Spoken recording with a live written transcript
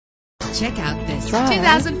Check out this Drive.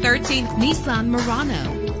 2013 Nissan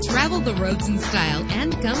Murano. Travel the roads in style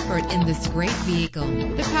and comfort in this great vehicle.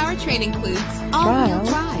 The powertrain includes all-wheel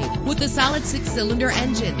drive with a solid 6-cylinder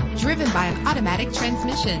engine driven by an automatic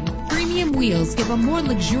transmission. Premium wheels give a more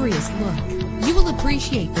luxurious look. You will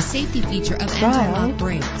appreciate the safety feature of anti-lock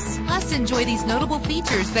brakes. Plus, enjoy these notable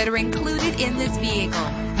features that are included in this vehicle: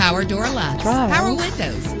 power door locks, power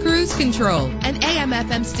windows, cruise control, an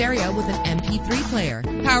AM/FM stereo with an MP3 player,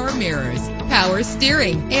 power mirrors, power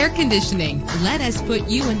steering, air conditioning. Let us put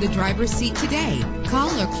you in the driver's seat today.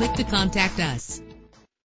 Call or click to contact us.